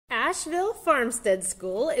Asheville Farmstead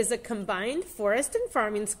School is a combined forest and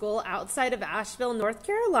farming school outside of Asheville, North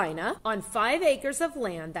Carolina, on 5 acres of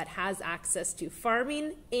land that has access to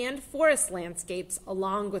farming and forest landscapes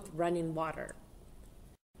along with running water.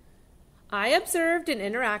 I observed and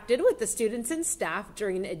interacted with the students and staff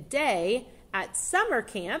during a day at summer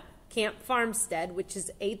camp, Camp Farmstead, which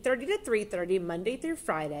is 8:30 to 3:30 Monday through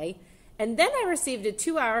Friday, and then I received a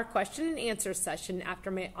 2-hour question and answer session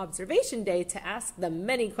after my observation day to ask them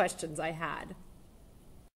many questions I had.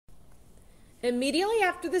 Immediately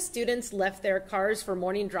after the students left their cars for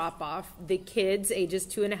morning drop-off, the kids ages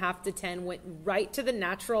 2.5 to 10 went right to the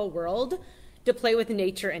natural world to play with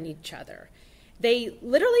nature and each other. They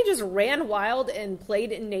literally just ran wild and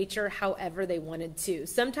played in nature however they wanted to.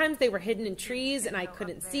 Sometimes they were hidden in trees and I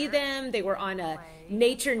couldn't see them. They were on a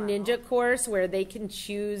nature ninja course where they can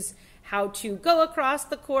choose how to go across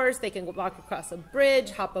the course. They can walk across a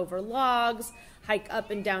bridge, hop over logs, hike up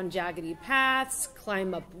and down jaggedy paths,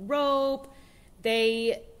 climb up rope.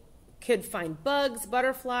 They could find bugs,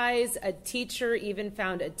 butterflies. A teacher even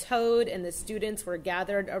found a toad, and the students were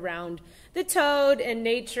gathered around the toad in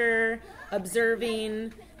nature,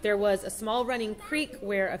 observing. There was a small running creek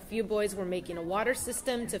where a few boys were making a water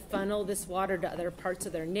system to funnel this water to other parts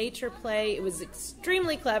of their nature play. It was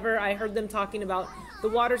extremely clever. I heard them talking about the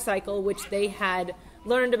water cycle, which they had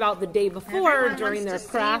learned about the day before during their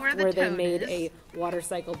craft where they made a water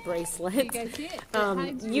cycle bracelet.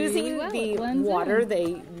 Using the water,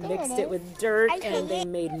 they mixed it with dirt and they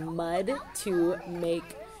made mud to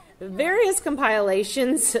make various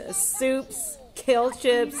compilations, soups, kale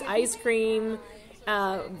chips, ice cream,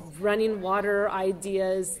 running water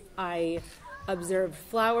ideas. I observed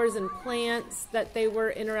flowers and plants that they were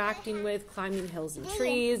interacting with, climbing hills and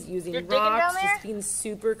trees, using rocks, just being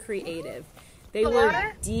super creative. They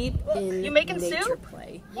were deep in nature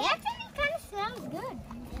play. That actually kind of sounds good.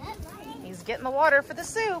 He's getting the water for the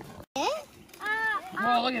soup.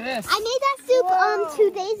 Oh, look at this. I made that soup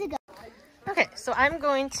 2 days ago. Okay, so I'm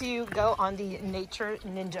going to go on the Nature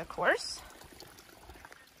Ninja course.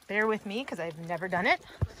 Bear with me because I've never done it.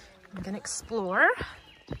 I'm going to explore.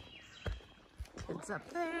 Kids up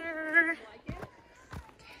there.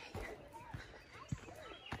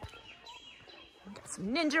 Got some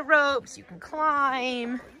ninja ropes you can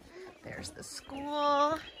climb. There's the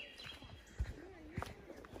school.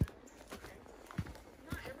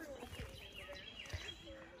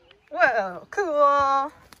 Whoa,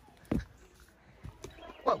 cool.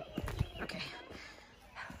 Whoa, okay.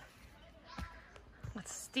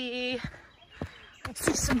 Let's see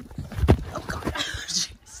some, oh God,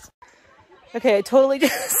 jeez. Okay, I totally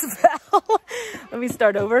just fell. Let me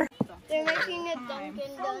start over. They're making a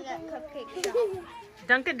Dunkin' Donut cupcake shop.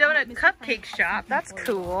 Dunkin' Donut cupcake shop, that's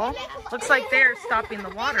cool. Looks like they're stopping the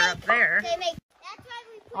water up there.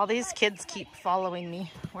 All these kids keep following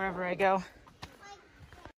me wherever I go.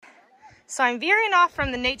 So I'm veering off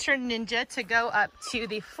from the Nature Ninja to go up to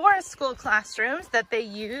the forest school classrooms that they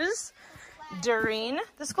use during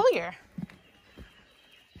the school year.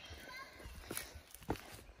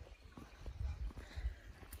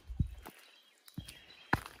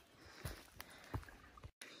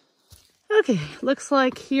 Okay, looks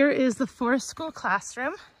like here is the forest school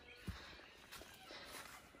classroom.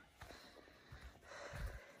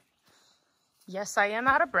 Yes, I am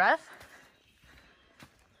out of breath.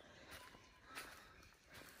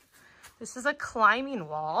 This is a climbing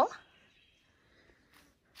wall.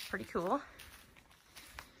 Pretty cool.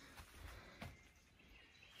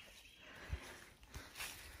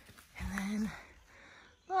 And then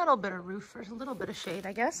a little bit of roof for a little bit of shade,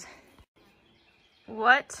 I guess.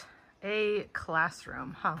 What a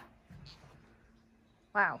classroom, huh?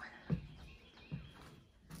 Wow.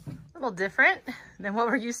 A little different than what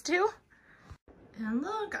we're used to. And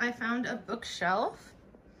look, I found a bookshelf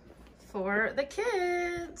for the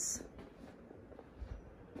kids.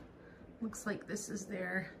 Looks like this is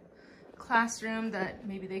their classroom that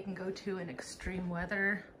maybe they can go to in extreme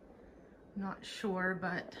weather. Not sure,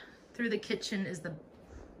 but through the kitchen is the,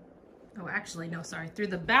 oh, actually, no, sorry. Through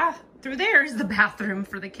there is the bathroom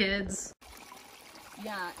for the kids.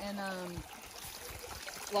 Yeah, and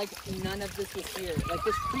like none of this was here. Like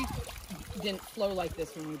this creek didn't flow like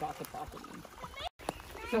this when we bought the property.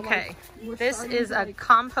 So okay, like, this is a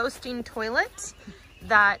composting toilet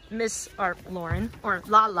that Miss Lauren, or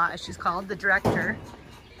Lala as she's called, the director,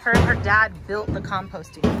 her and her dad built the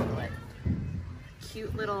composting toilet.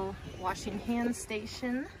 Cute little washing hand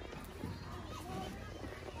station.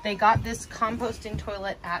 They got this composting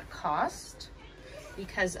toilet at cost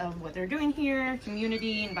because of what they're doing here,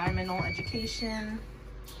 community, environmental education.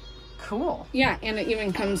 Cool. Yeah, and it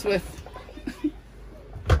even comes with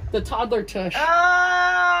The toddler tush.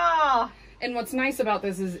 Oh! And what's nice about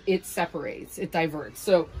this is it separates, it diverts.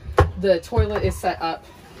 So the toilet is set up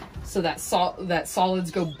so that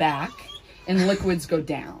solids go back and liquids go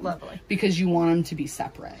down. Lovely. Because you want them to be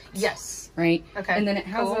separate. Yes. Right? Okay. And then it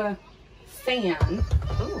has a fan.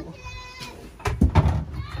 Ooh.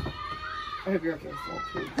 I hope you're okay with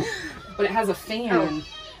full. But it has a fan.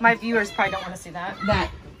 My viewers probably don't want to see that. That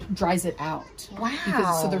dries it out.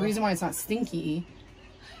 Wow. So the reason why it's not stinky.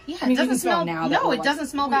 Yeah, I mean, it doesn't you can smell. now No, that it doesn't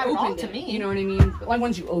smell bad at all to it, me. You know what I mean? Like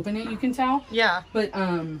once you open it, you can tell. Yeah. But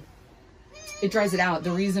it dries it out.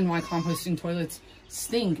 The reason why composting toilets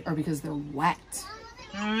stink are because they're wet.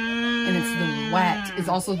 And it's the wet. It's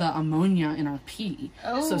also the ammonia in our pee.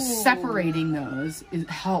 Oh. So separating those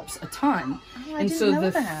helps a ton. Oh, I and didn't so know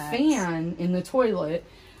the that. fan in the toilet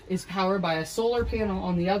is powered by a solar panel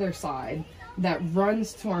on the other side that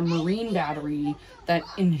runs to our marine battery that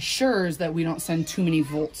ensures that we don't send too many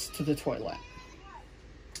volts to the toilet.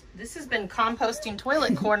 This has been Composting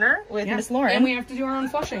Toilet Corner with Yeah. Miss Lauren. And we have to do our own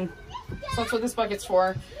flushing. So that's what this bucket's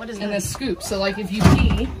for. What is and that? this scoop. So like if you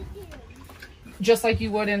pee, just like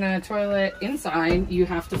you would in a toilet inside, you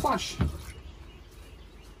have to flush.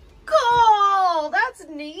 Cool! That's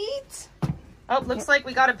neat. Oh, looks like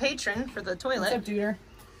we got a patron for the What's toilet. up, Duder?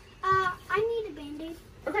 I need a Band-Aid.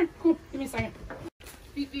 Okay, cool. Give me a second.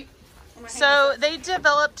 Beep, beep. So they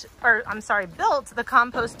built the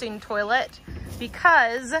composting toilet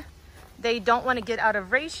because they don't want to get out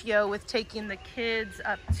of ratio with taking the kids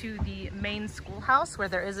up to the main schoolhouse where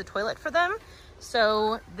there is a toilet for them.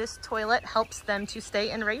 So this toilet helps them to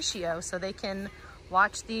stay in ratio so they can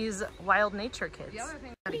watch these wild nature kids.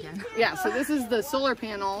 Yeah, so this is the solar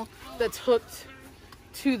panel that's hooked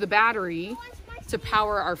to the battery to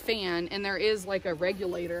power our fan, and there is like a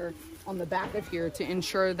regulator on the back of here to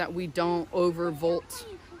ensure that we don't overvolt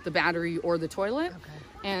the battery or the toilet. Okay.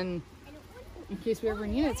 And in case we ever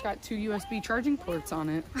need it, it's got 2 USB charging ports on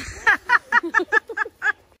it.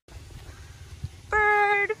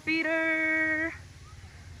 Bird feeder.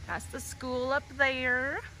 That's the school up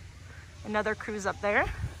there. Another cruise up there.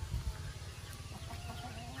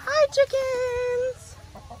 Hi, chickens.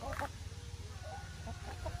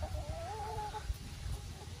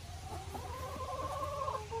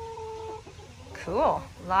 Cool.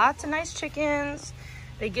 Lots of nice chickens.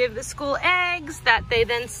 They give the school eggs that they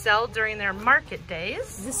then sell during their market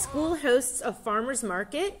days. The school hosts a farmer's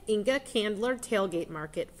market, Inga Candler Tailgate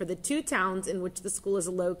Market, for the 2 towns in which the school is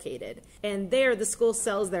located. And there the school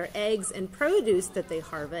sells their eggs and produce that they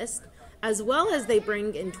harvest, as well as they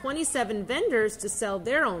bring in 27 vendors to sell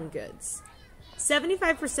their own goods.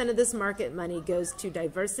 75% of this market money goes to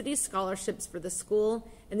diversity scholarships for the school,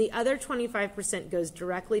 and the other 25% goes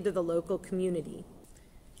directly to the local community.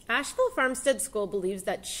 Asheville Farmstead School believes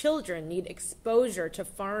that children need exposure to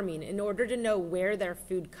farming in order to know where their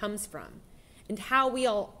food comes from and how we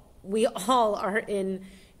all are in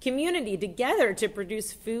community together to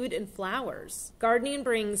produce food and flowers. Gardening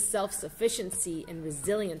brings self-sufficiency and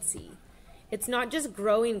resiliency. It's not just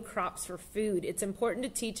growing crops for food. It's important to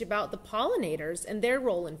teach about the pollinators and their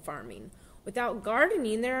role in farming. Without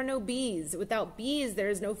gardening, there are no bees. Without bees, there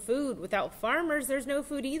is no food. Without farmers, there's no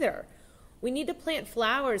food either. We need to plant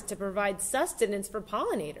flowers to provide sustenance for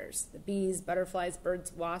pollinators, the bees, butterflies,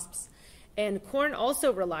 birds, wasps, and corn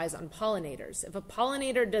also relies on pollinators. If a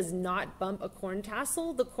pollinator does not bump a corn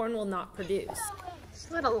tassel, the corn will not produce. This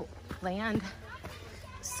little land,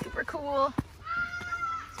 super cool.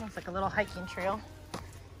 Sounds like a little hiking trail.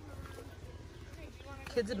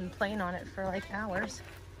 Kids have been playing on it for like hours.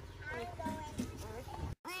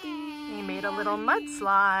 He made a little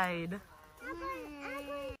mudslide.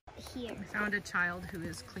 Here. We found a child who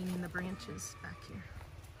is cleaning the branches back here.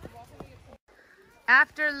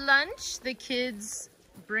 After lunch, the kids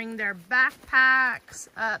bring their backpacks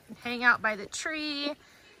up, hang out by the tree,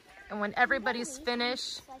 and when everybody's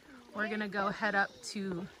finished, we're gonna go head up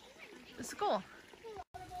to the school.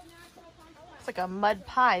 It's like a mud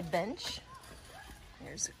pie bench.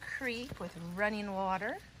 There's a creek with running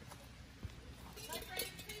water.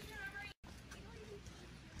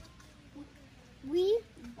 We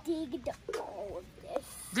digged all of this.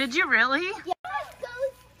 Did you really? Yeah. It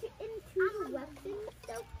goes into the webs and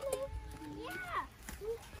stuff.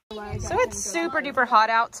 Yeah. So it's super duper hot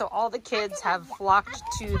out, so all the kids have flocked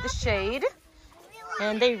to the shade,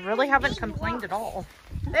 and they really haven't complained at all.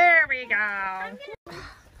 There we go.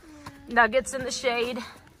 Nuggets in the shade.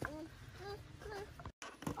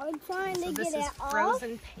 I'm trying to This get is it off.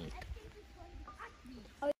 frozen paint.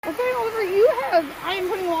 Okay, Oliver, I am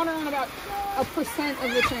putting water on about 1%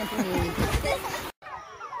 of the trampoline.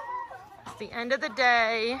 It's the end of the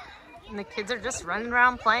day. And the kids are just running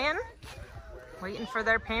around playing, waiting for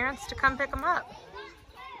their parents to come pick them up.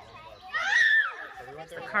 There's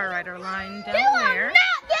the car rider line down there.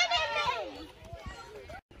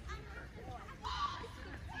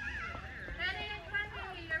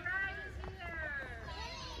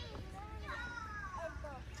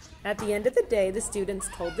 At the end of the day, the students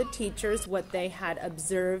told the teachers what they had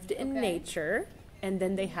observed in nature, and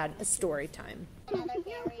then they had a story time.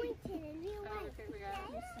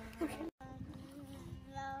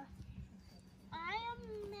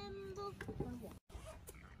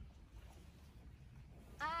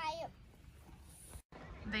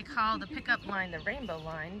 They call the pickup line the rainbow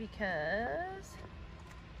line because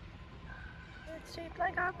it's shaped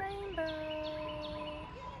like a rainbow.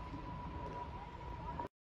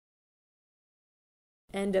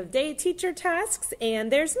 End of day teacher tasks,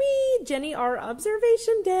 and there's me, Jenny, our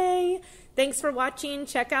observation day. Thanks for watching.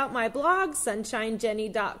 Check out my blog,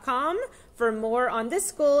 sunshinejenny.com, for more on this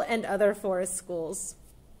school and other forest schools.